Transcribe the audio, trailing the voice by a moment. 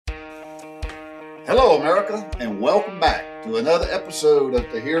Hello, America, and welcome back to another episode of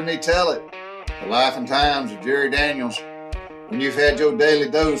To Hear Me Tell It, the life and times of Jerry Daniels. When you've had your daily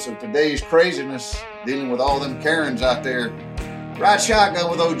dose of today's craziness, dealing with all them Karens out there, ride shotgun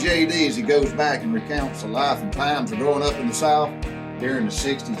with old JD as he goes back and recounts the life and times of growing up in the South during the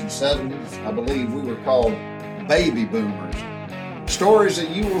 60s and 70s. I believe we were called baby boomers. Stories that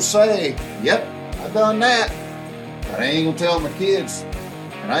you will say, yep, I done that, but I ain't gonna tell my kids,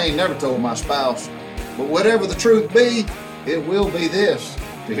 and I ain't never told my spouse. But whatever the truth be, it will be this,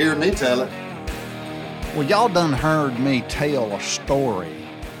 to hear me tell it. Well, y'all done heard me tell a story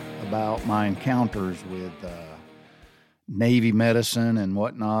about my encounters with Navy medicine and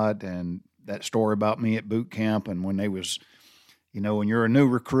whatnot, and that story about me at boot camp and when they was, when you're a new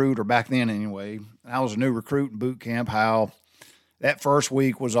recruit, or back then anyway, I was a new recruit in boot camp, how that first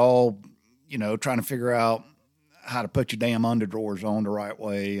week was all, trying to figure out how to put your damn underdrawers on the right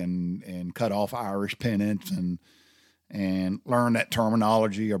way and cut off Irish pennants and learn that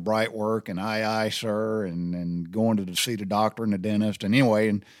terminology of bright work and aye, sir, and going to see the doctor and the dentist. And anyway,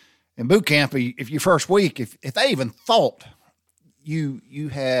 in boot camp, if your first week, if they even thought you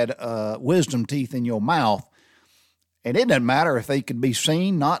had wisdom teeth in your mouth, and it didn't matter if they could be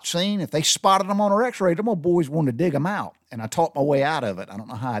seen, not seen, if they spotted them on an x-ray, them old boys wanted to dig them out. And I taught my way out of it. I don't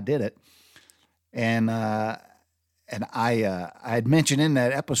know how I did it. And I had mentioned in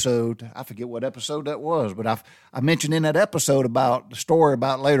that episode, I forget what episode that was, but I mentioned in that episode about the story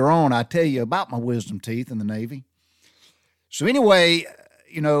about later on, I tell you about my wisdom teeth in the Navy. So anyway,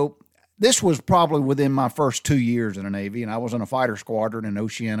 this was probably within my first 2 years in the Navy, and I was in a fighter squadron in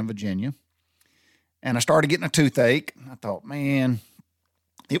Oceana, Virginia. And I started getting a toothache. I thought, man,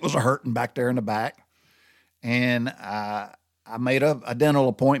 it was a hurting back there in the back. And I made a dental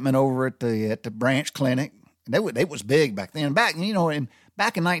appointment over at the branch clinic. They was big back then. Back in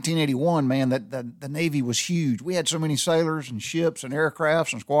 1981, man, the Navy was huge. We had so many sailors and ships and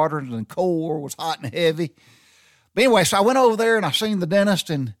aircrafts and squadrons, and Cold War was hot and heavy. But anyway, so I went over there and I seen the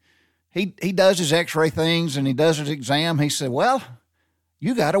dentist, and he does his x-ray things and he does his exam. He said, well,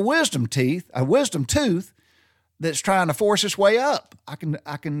 you got a wisdom tooth that's trying to force its way up. I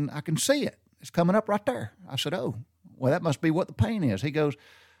can see it. It's coming up right there. I said, oh, well, that must be what the pain is. He goes,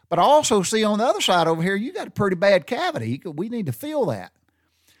 but I also see on the other side over here, you got a pretty bad cavity. We need to feel that.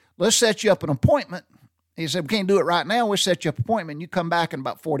 Let's set you up an appointment. He said, we can't do it right now. We'll set you up an appointment. You come back in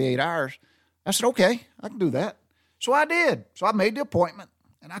about 48 hours. I said, okay, I can do that. So I did. So I made the appointment,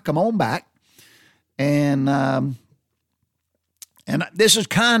 and I come on back. And this is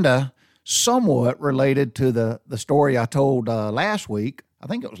kind of somewhat related to the story I told last week. I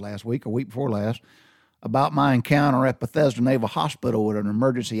think it was last week or week before last, about my encounter at Bethesda Naval Hospital with an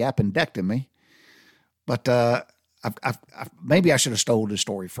emergency appendectomy. But maybe I should have told this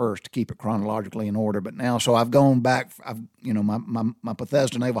story first to keep it chronologically in order. But now, so I've gone back. My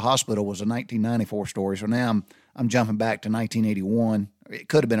Bethesda Naval Hospital was a 1994 story. So now I'm jumping back to 1981. It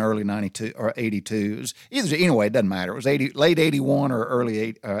could have been early 92 or 82. It was anyway, it doesn't matter. It was late 81 or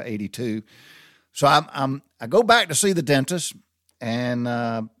early 82. So I go back to see the dentist,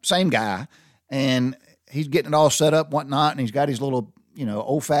 and same guy, and he's getting it all set up, whatnot, and he's got his little,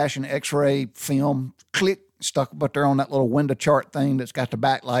 old-fashioned x-ray film stuck up there on that little window chart thing that's got the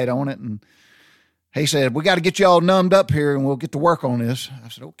backlight on it. And he said, we got to get you all numbed up here, and we'll get to work on this. I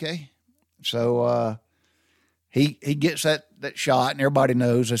said, okay. So he gets that shot, and everybody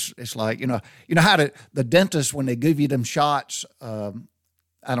knows it's like, how the dentist, when they give you them shots, I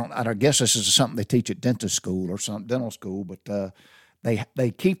guess this is something they teach at dentist school or some dental school, but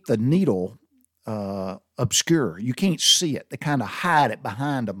they keep the needle obscure. You can't see it. They kind of hide it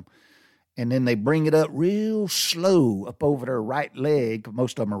behind them, and then they bring it up real slow up over their right leg.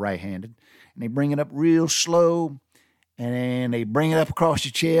 Most of them are right-handed, and they bring it up real slow, and then they bring it up across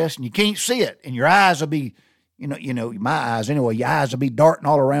your chest, and you can't see it, and your eyes will be, my eyes anyway. Your eyes will be darting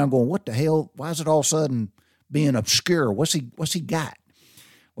all around, going, "What the hell? Why is it all of a sudden being obscure? What's he got?"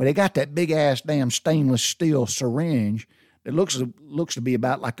 Well, they got that big ass damn stainless steel syringe. It looks to be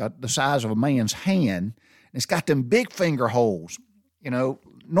about like the size of a man's hand. And it's got them big finger holes.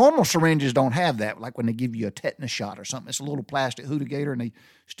 Normal syringes don't have that, like when they give you a tetanus shot or something. It's a little plastic Hootigator, and they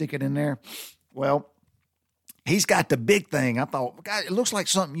stick it in there. Well, he's got the big thing. I thought, God, it looks like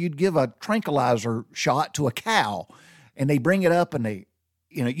something you'd give a tranquilizer shot to a cow. And they bring it up, and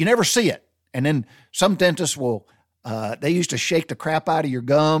you never see it. And then some dentists will, they used to shake the crap out of your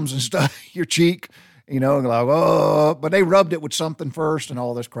gums and stuff, your cheek. Like, oh, but they rubbed it with something first and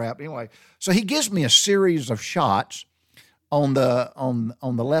all this crap. Anyway, so he gives me a series of shots on the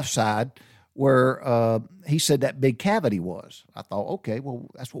left side where he said that big cavity was. I thought, okay, well,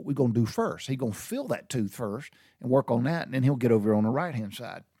 that's what we're going to do first. He's going to fill that tooth first and work on that, and then he'll get over on the right-hand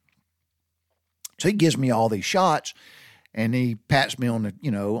side. So he gives me all these shots, and he pats me on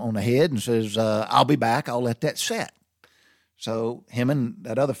the head and says, I'll be back. I'll let that set. So him and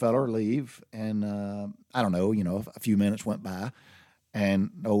that other fella leave, and I don't know, a few minutes went by, and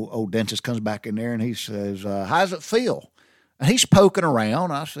old dentist comes back in there, and he says, how does it feel? And he's poking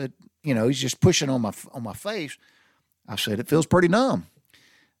around. I said, he's just pushing on my face. I said, it feels pretty numb.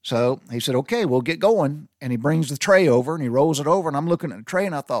 So he said, okay, we'll get going. And he brings the tray over, and he rolls it over, and I'm looking at the tray,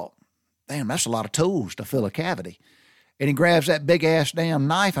 and I thought, damn, that's a lot of tools to fill a cavity. And he grabs that big-ass damn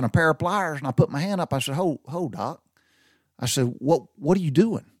knife and a pair of pliers, and I put my hand up. I said, hold, Doc. I said, what are you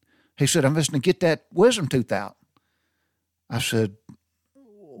doing? He said, I'm just going to get that wisdom tooth out. I said,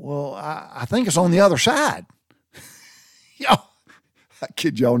 well, I think it's on the other side. Yo, I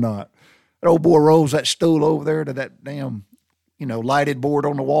kid y'all not. That old boy rolls that stool over there to that damn, lighted board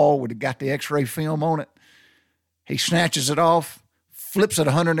on the wall with got the x-ray film on it. He snatches it off, flips it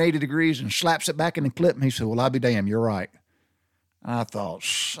 180 degrees, and slaps it back in the clip. And he said, well, I'll be damned, you're right. And I thought,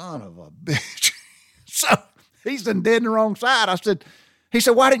 son of a bitch. So he's done dead in the wrong side. He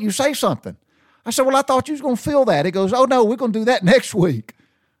said, why didn't you say something? I said, well, I thought you was going to feel that. He goes, oh, no, we're going to do that next week.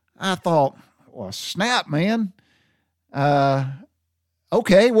 I thought, well, snap, man.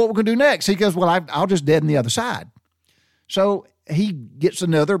 Okay, what we're going to do next? He goes, well, I'll just deaden the other side. So he gets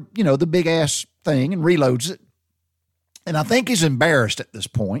another, the big-ass thing and reloads it. And I think he's embarrassed at this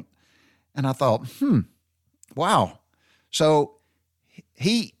point. And I thought, wow. So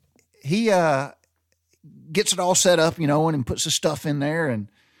he gets it all set up, and puts the stuff in there, and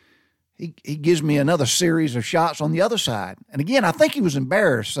he gives me another series of shots on the other side. And again, I think he was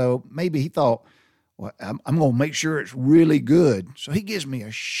embarrassed, so maybe he thought, well, I'm going to make sure it's really good. So he gives me a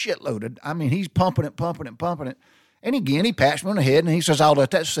shitload of, he's pumping it. And again, he pats me on the head, and he says, I'll let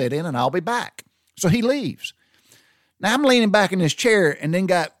that set in, and I'll be back. So he leaves. Now I'm leaning back in this chair, and then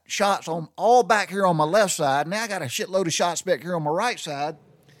got shots on all back here on my left side. Now I got a shitload of shots back here on my right side.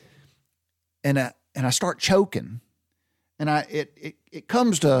 And I start choking, and it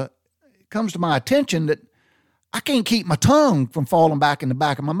comes to my attention that I can't keep my tongue from falling back in the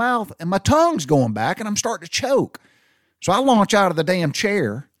back of my mouth, and my tongue's going back, and I'm starting to choke. So I launch out of the damn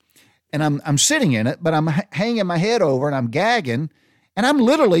chair, and I'm sitting in it, but I'm hanging my head over, and I'm gagging, and I'm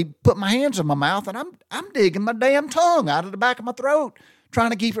literally putting my hands in my mouth, and I'm digging my damn tongue out of the back of my throat, trying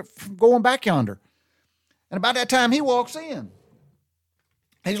to keep it from going back yonder. And about that time, he walks in.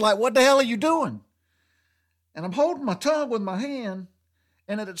 He's like, what the hell are you doing? And I'm holding my tongue with my hand,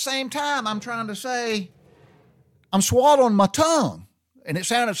 and at the same time, I'm trying to say, I'm swallowing my tongue. And it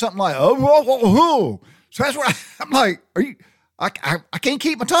sounded something like, oh. So that's where I'm like, I can't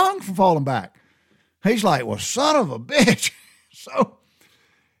keep my tongue from falling back. He's like, well, son of a bitch. So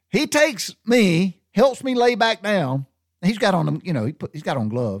he takes me, helps me lay back down. He's got on them, he's got on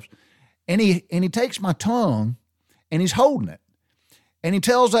gloves. And he takes my tongue, and he's holding it. And he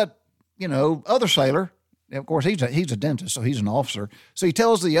tells that, other sailor, of course, he's a dentist, so he's an officer. So he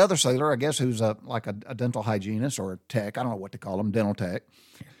tells the other sailor, I guess, who's like a dental hygienist or a tech, I don't know what to call him, dental tech.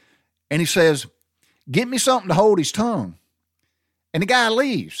 And he says, get me something to hold his tongue. And the guy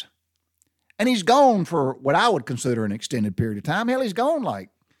leaves. And he's gone for what I would consider an extended period of time. Hell, he's gone like,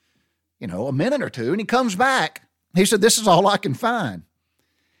 a minute or two. And he comes back. He said, this is all I can find.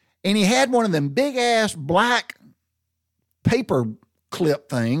 And he had one of them big-ass black paper clip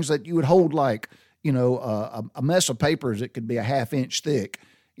things that you would hold like, a mess of papers that could be a half-inch thick.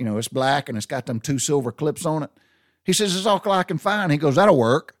 It's black, and it's got them 2 silver clips on it. He says, this is all I can find. He goes, that'll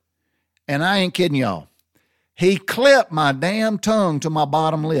work. And I ain't kidding y'all. He clipped my damn tongue to my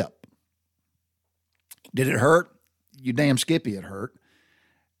bottom lip. Did it hurt? You damn Skippy, it hurt.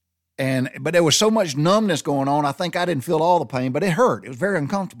 But there was so much numbness going on, I think I didn't feel all the pain, but it hurt. It was very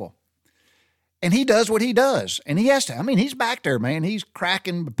uncomfortable. And he does what he does. And he has to. He's back there, man. He's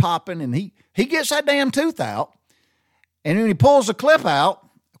cracking, popping, and he gets that damn tooth out. And when he pulls the clip out,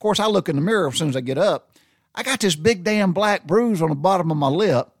 of course, I look in the mirror as soon as I get up. I got this big damn black bruise on the bottom of my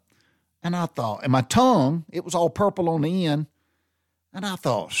lip. And I thought, and my tongue, it was all purple on the end. And I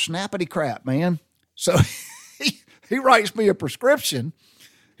thought, snappity crap, man. So he writes me a prescription.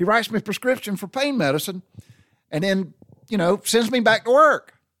 He writes me a prescription for pain medicine. And then, sends me back to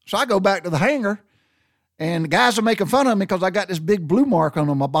work. So I go back to the hangar, and the guys are making fun of me because I got this big blue mark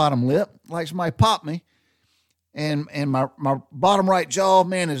on my bottom lip, like somebody popped me. And my bottom right jaw,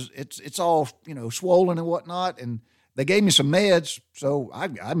 man, it's all, swollen and whatnot. And they gave me some meds, so I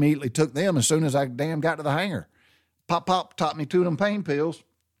immediately took them as soon as I got to the hangar. Pop, taught me 2 of them pain pills.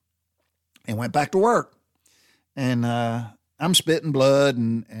 and went back to work. And I'm spitting blood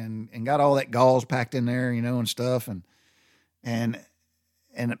and got all that gauze packed in there, and stuff. And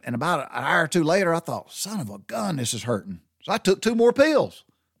about an hour or two later, I thought, son of a gun, this is hurting. So I took 2 more pills.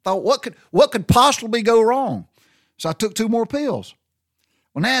 Thought, what could possibly go wrong? So I took 2 more pills.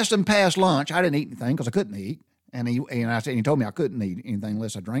 When I asked him past lunch, I didn't eat anything because I couldn't eat. And he told me I couldn't eat anything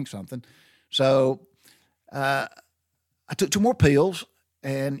unless I drank something. So I took 2 more pills,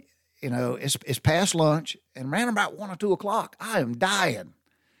 and it's past lunch, and around about 1 or 2 o'clock, I am dying.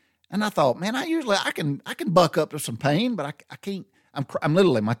 And I thought, man, I can buck up to some pain, but I can't. I'm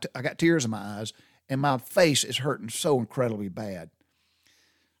literally I got tears in my eyes, and my face is hurting so incredibly bad.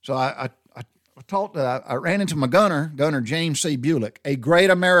 So I ran into my gunner James C. Bulick, a great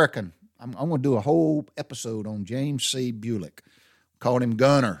American. I'm going to do a whole episode on James C. Bulick. Called him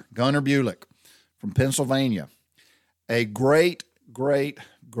Gunner Bulick from Pennsylvania. A great, great,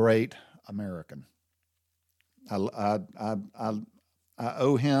 great American. I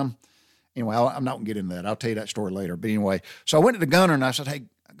owe him. Anyway, I'm not going to get into that. I'll tell you that story later. But anyway, so I went to the Gunner and I said, hey,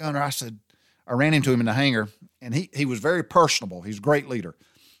 Gunner, I ran into him in the hangar, and he was very personable. He's a great leader.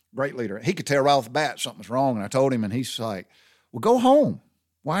 Great leader. He could tell right off the bat something's wrong, and I told him, and he's like, well, go home.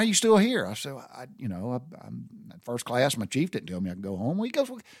 Why are you still here? I said, I'm first class. My chief didn't tell me I could go home. Well, he goes,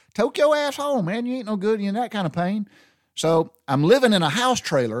 well, take your ass home, man. You ain't no good. You're in that kind of pain. So I'm living in a house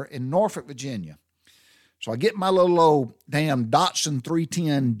trailer in Norfolk, Virginia. So I get my little old damn Datsun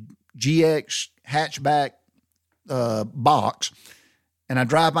 310 GX hatchback box, and I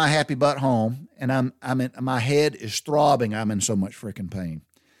drive my happy butt home, and my head is throbbing. I'm in so much freaking pain.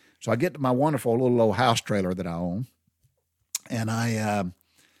 So I get to my wonderful little old house trailer that I own, and I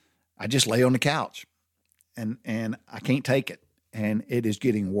just lay on the couch, and I can't take it, and it is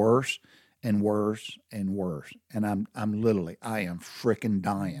getting worse and worse and worse, and I am freaking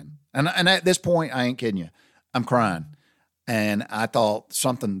dying, and at this point I ain't kidding you, I'm crying, and I thought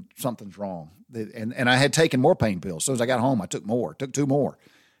something's wrong, and I had taken more pain pills. As soon as I got home, I took 2 more,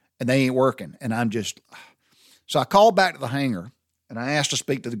 and they ain't working, and so I called back to the hangar. And I asked to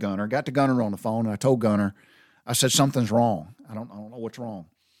speak to the Gunner, got the Gunner on the phone, and I told Gunner, I said, something's wrong. I don't know what's wrong.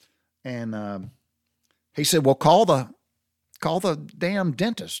 And he said, well, call the damn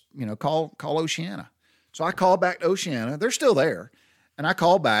dentist, call Oceana. So I called back to Oceana. They're still there. And I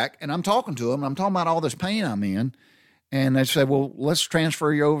called back, and I'm talking to them, and I'm talking about all this pain I'm in. And they said, well, let's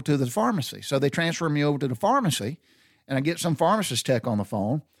transfer you over to the pharmacy. So they transfer me over to the pharmacy, and I get some pharmacist tech on the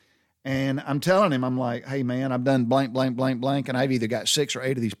phone. And I'm telling him, I'm like, hey, man, I've done blank, blank, blank, blank, and I've either got 6 or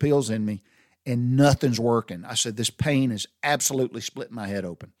 8 of these pills in me, and nothing's working. I said, this pain is absolutely splitting my head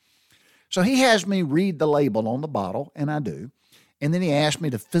open. So he has me read the label on the bottle, and I do. And then he asked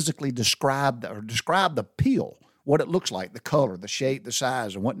me to physically describe the pill, what it looks like, the color, the shape, the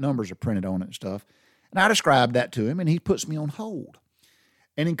size, and what numbers are printed on it and stuff. And I described that to him, and he puts me on hold.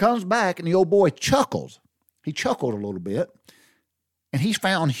 And he comes back, and the old boy chuckles. He chuckled a little bit. And he's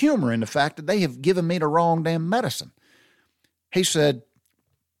found humor in the fact that they have given me the wrong damn medicine. He said,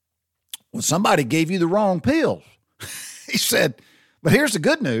 well, somebody gave you the wrong pills. He said, but here's the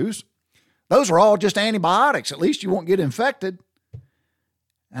good news. Those are all just antibiotics. At least you won't get infected.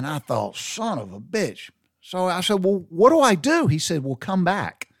 And I thought, son of a bitch. So I said, well, what do I do? He said, well, come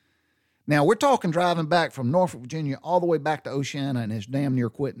back. Now, we're talking driving back from Norfolk, Virginia, all the way back to Oceana, and it's damn near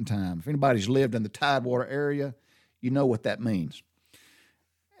quitting time. If anybody's lived in the Tidewater area, you know what that means.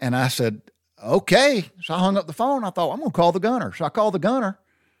 And I said, okay. So I hung up the phone. I thought, I'm going to call the Gunner. So I called the Gunner.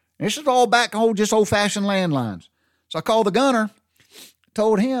 And this is all back just old-fashioned landlines. So I called the Gunner,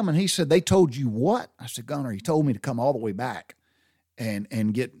 told him, and he said, they told you what? I said, Gunner, he told me to come all the way back and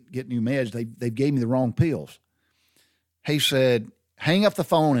get new meds. They gave me the wrong pills. He said, hang up the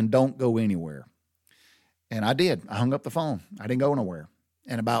phone and don't go anywhere. And I did. I hung up the phone. I didn't go nowhere.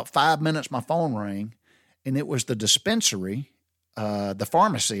 In about 5 minutes, my phone rang, and it was the dispensary, the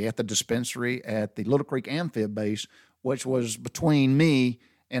pharmacy at the dispensary at the Little Creek Amphib base, which was between me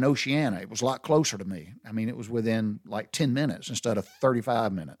and Oceana. It was a lot closer to me. I mean, it was within like 10 minutes instead of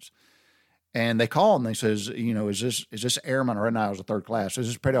 35 minutes. And they called and they says, is this airman, or now I was a third class, is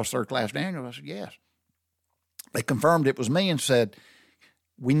this Petty Officer Third Class Daniel? I said, yes. They confirmed it was me and said,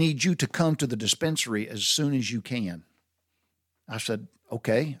 we need you to come to the dispensary as soon as you can. I said,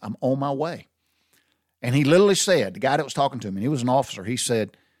 okay, I'm on my way. And he literally said, the guy that was talking to me, he was an officer, he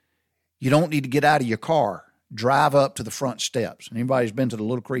said, you don't need to get out of your car. Drive up to the front steps. And anybody who's been to the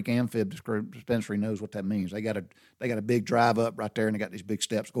Little Creek Amphib dispensary knows what that means. They got a big drive up right there, and they got these big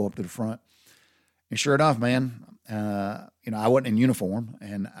steps go up to the front. And sure enough, man, I wasn't in uniform,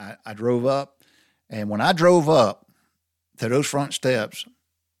 and I drove up. And when I drove up to those front steps,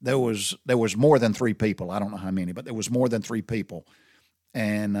 there was more than 3 people. I don't know how many, but there was more than 3 people,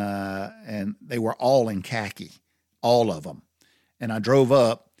 and they were all in khaki, all of them. And I drove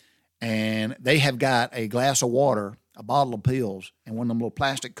up, and they have got a glass of water, a bottle of pills, and one of them little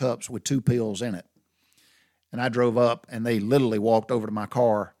plastic cups with 2 pills in it. And I drove up, and they literally walked over to my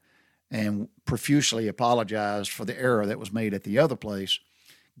car and profusely apologized for the error that was made at the other place.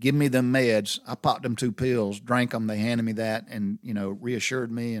 Give me them meds. I popped them 2 pills, drank them. They handed me that and,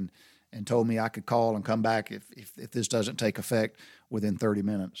 reassured me and told me I could call and come back if this doesn't take effect within 30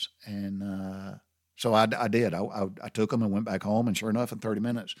 minutes. And so I did. I took them and went back home, and sure enough, in 30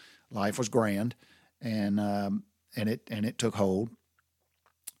 minutes, life was grand, and it took hold.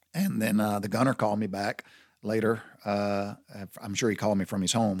 And then the gunner called me back later. I'm sure he called me from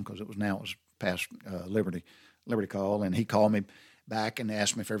his home because it was past Liberty call, and he called me back and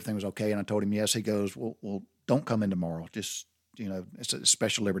asked me if everything was okay, and I told him yes. He goes, well, don't come in tomorrow. Just, it's a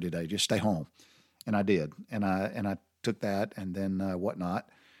special Liberty Day. Just stay home. And I did, and I took that, and then whatnot.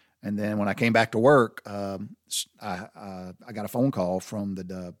 And then when I came back to work, I got a phone call from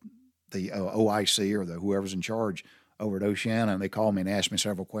the OIC or whoever's in charge over at Oceana, and they called me and asked me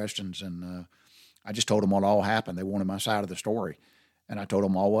several questions, and I just told them what all happened. They wanted my side of the story, and I told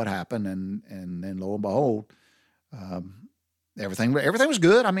them all what happened, and then lo and behold, everything was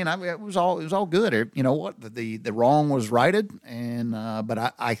good. I mean, it was all good. You know what? The wrong was righted, and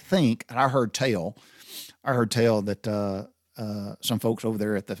but I think, and I heard tell that some folks over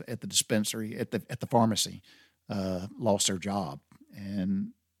there at the dispensary at the pharmacy lost their job,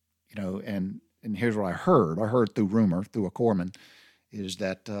 and here's what I heard. I heard through rumor, through a corpsman, is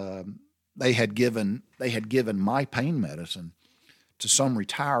that they had given my pain medicine to some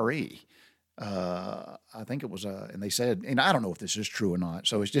retiree. I think it was and they said, and I don't know if this is true or not.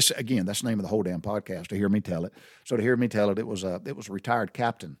 So it's just, again, that's the name of the whole damn podcast, To Hear Me Tell It. So to hear me tell it, it was a retired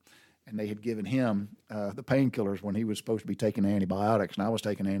captain, and they had given him the painkillers when he was supposed to be taking antibiotics, and I was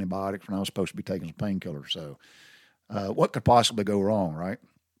taking antibiotics when I was supposed to be taking some painkillers. So what could possibly go wrong, right?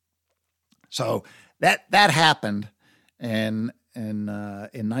 So that happened, and in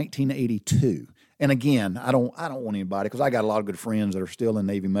 1982. And again, I don't want anybody, because I got a lot of good friends that are still in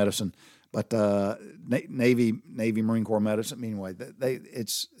Navy medicine, but Navy Marine Corps medicine. Anyway,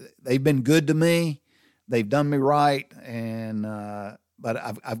 they've been good to me. They've done me right, and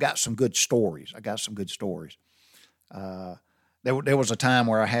but I've got some good stories. There was a time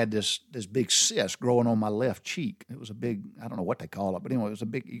where I had this big cyst growing on my left cheek. It was a big, I don't know what they call it, but anyway,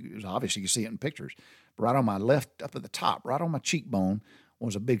 it was obviously, you see it in pictures. But right on my left, up at the top, right on my cheekbone,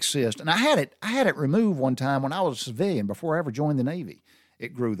 was a big cyst. And I had it removed one time when I was a civilian before I ever joined the Navy.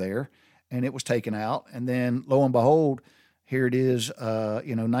 It grew there, and it was taken out. And then, lo and behold, here it is,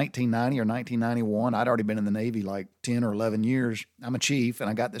 1990 or 1991. I'd already been in the Navy like 10 or 11 years. I'm a chief, and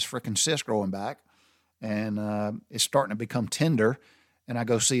I got this freaking cyst growing back. And it's starting to become tender, and I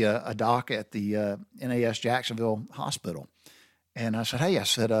go see a doc at the NAS Jacksonville Hospital, and I said, "Hey,"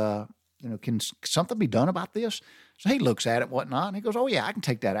 can something be done about this? So he looks at it, whatnot, and he goes, "Oh yeah, I can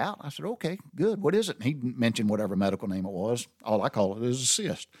take that out." I said, "Okay, good. What is it?" And he mentioned whatever medical name it was. All I call it is a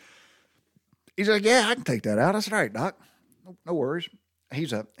cyst. He's like, "Yeah, I can take that out." I said, "All right, doc, no worries."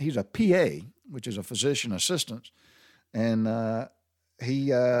 He's a PA, which is a physician assistant, and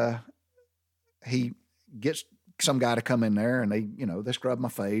he gets some guy to come in there, and they scrub my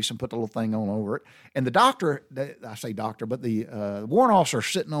face and put the little thing on over it. And the doctor, I say doctor, but the warrant officer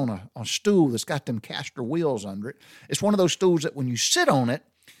sitting on a stool that's got them caster wheels under it. It's one of those stools that when you sit on it,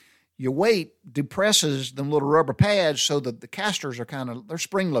 your weight depresses them little rubber pads so that the casters are they're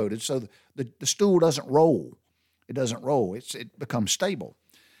spring loaded, so the stool doesn't roll. It doesn't roll. It becomes stable.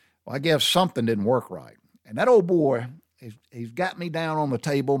 Well, I guess something didn't work right. And that old boy, he's got me down on the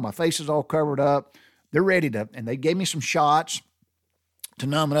table. My face is all covered up. They're ready to, and they gave me some shots to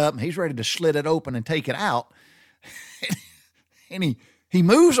numb it up, and he's ready to slit it open and take it out. And he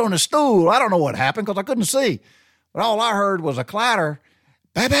moves on the stool. I don't know what happened because I couldn't see. But all I heard was a clatter.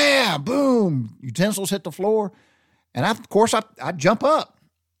 Bam, bam, boom. Utensils hit the floor. And of course, I jump up,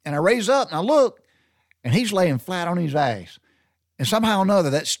 and I raise up, and I look, and he's laying flat on his ass. And somehow or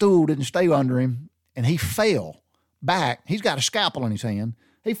another, that stool didn't stay under him, and he fell back. He's got a scalpel in his hand.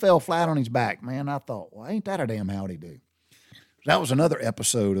 He fell flat on his back, man. I thought, well, ain't that a damn howdy do? That was another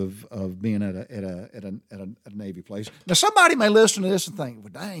episode of being at a Navy place. Now, somebody may listen to this and think,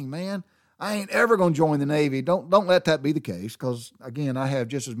 well, dang, man, I ain't ever going to join the Navy. Don't let that be the case, because, again, I have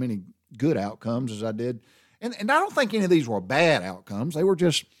just as many good outcomes as I did. And I don't think any of these were bad outcomes.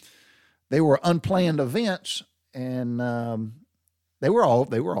 They were unplanned events, and they were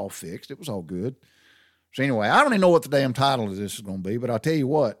all fixed. It was all good. So anyway, I don't even know what the damn title of this is going to be, but I'll tell you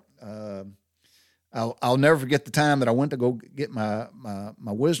what. I'll never forget the time that I went to go get my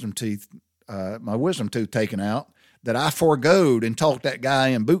wisdom tooth taken out, that I foregoed and talked that guy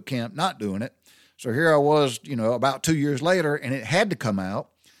in boot camp not doing it. So here I was, about 2 years later, and it had to come out.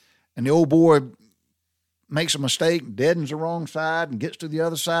 And the old boy makes a mistake, deadens the wrong side, and gets to the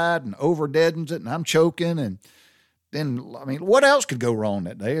other side and over deadens it, and I'm choking. And then, what else could go wrong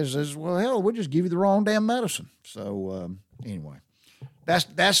that day? Is well, hell, we'll just give you the wrong damn medicine. So anyway,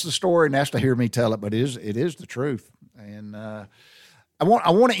 that's the story, and that's to hear me tell it, but it is the truth. And I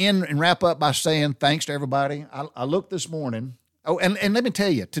want to end and wrap up by saying thanks to everybody. I looked this morning. Oh, and let me tell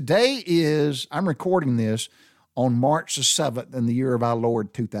you, today I'm recording this on March the 7th in the year of our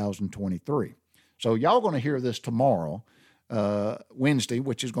Lord 2023. So y'all going to hear this tomorrow, Wednesday,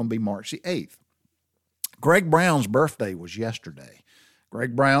 which is going to be March the 8th. Greg Brown's birthday was yesterday.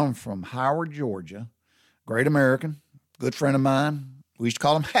 Greg Brown from Howard, Georgia, great American, good friend of mine. We used to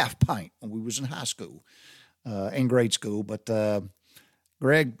call him Half Pint when we was in high school and grade school. But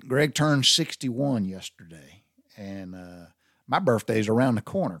Greg turned 61 yesterday, and my birthday is around the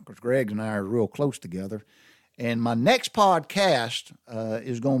corner because Greg and I are real close together. And my next podcast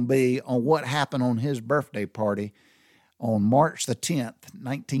is going to be on what happened on his birthday party on March the 10th,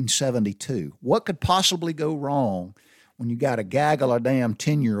 1972. What could possibly go wrong when you got a gaggle of damn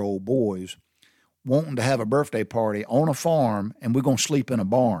 10-year-old boys wanting to have a birthday party on a farm and we're going to sleep in a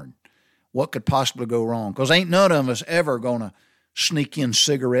barn? What could possibly go wrong? Because ain't none of us ever going to sneak in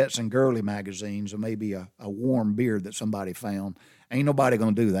cigarettes and girly magazines or maybe a warm beer that somebody found. Ain't nobody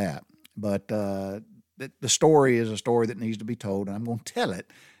going to do that. But the story is a story that needs to be told, and I'm going to tell it.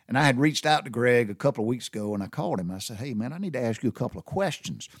 And I had reached out to Greg a couple of weeks ago, and I called him. I said, hey, man, I need to ask you a couple of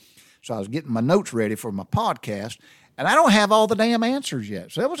questions. So I was getting my notes ready for my podcast, and I don't have all the damn answers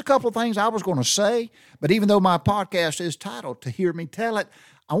yet. So there was a couple of things I was going to say, but even though my podcast is titled To Hear Me Tell It,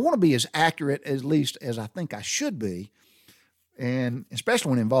 I want to be as accurate, at least, as I think I should be, and especially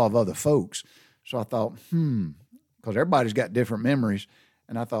when it involves other folks. So I thought, because everybody's got different memories,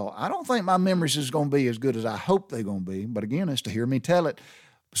 and I thought, I don't think my memories is going to be as good as I hope they're going to be, but again, it's to hear me tell it.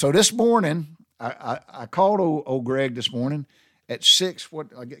 So this morning, I called old Greg this morning at 6.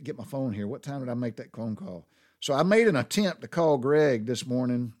 I get my phone here. What time did I make that phone call? So I made an attempt to call Greg this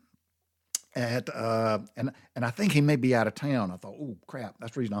morning and I think he may be out of town. I thought, oh, crap,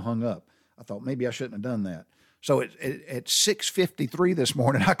 that's the reason I hung up. I thought maybe I shouldn't have done that. So at 6:53 this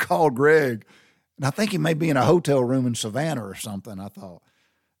morning, I called Greg, and I think he may be in a hotel room in Savannah or something. I thought,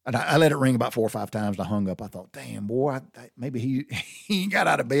 and I let it ring about 4 or 5 times, and I hung up. I thought, damn, boy, maybe he ain't got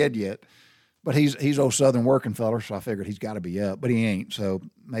out of bed yet. But he's old Southern working feller, so I figured he's got to be up, but he ain't. So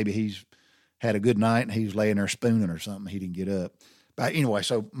maybe he's had a good night, and he's laying there spooning or something. He didn't get up. But anyway,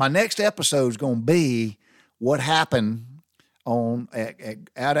 so my next episode is going to be what happened out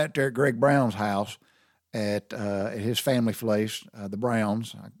at there at Greg Brown's house at his family place, the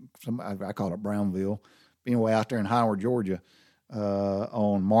Browns. I call it Brownville. Anyway, out there in Howard, Georgia,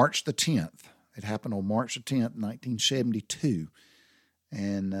 on March the 10th. It happened on March the 10th, 1972.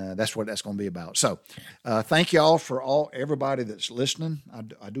 And that's what that's going to be about. So thank you all for everybody that's listening.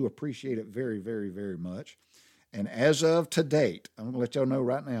 I do appreciate it very, very, very much. And as of to date, I'm going to let y'all know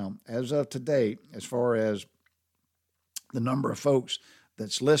right now, as of to date, as far as the number of folks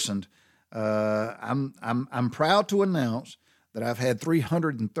that's listened, I'm proud to announce that I've had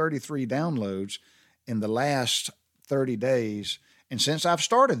 333 downloads in the last 30 days. And since I've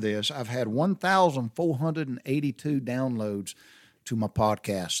started this, I've had 1,482 downloads to my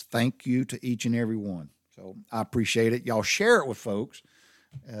podcast. Thank you to each and every one. So I appreciate it. Y'all share it with folks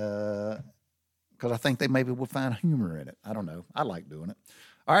because I think they maybe will find humor in it. I don't know. I like doing it.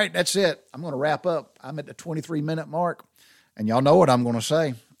 All right, that's it. I'm going to wrap up. I'm at the 23-minute mark, and y'all know what I'm going to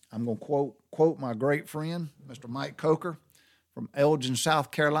say. I'm going to quote my great friend, Mr. Mike Coker from Elgin, South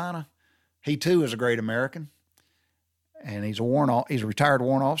Carolina. He, too, is a great American, and he's a retired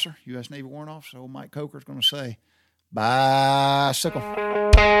warrant officer, U.S. Navy warrant officer. So Mike Coker is going to say, bicycle.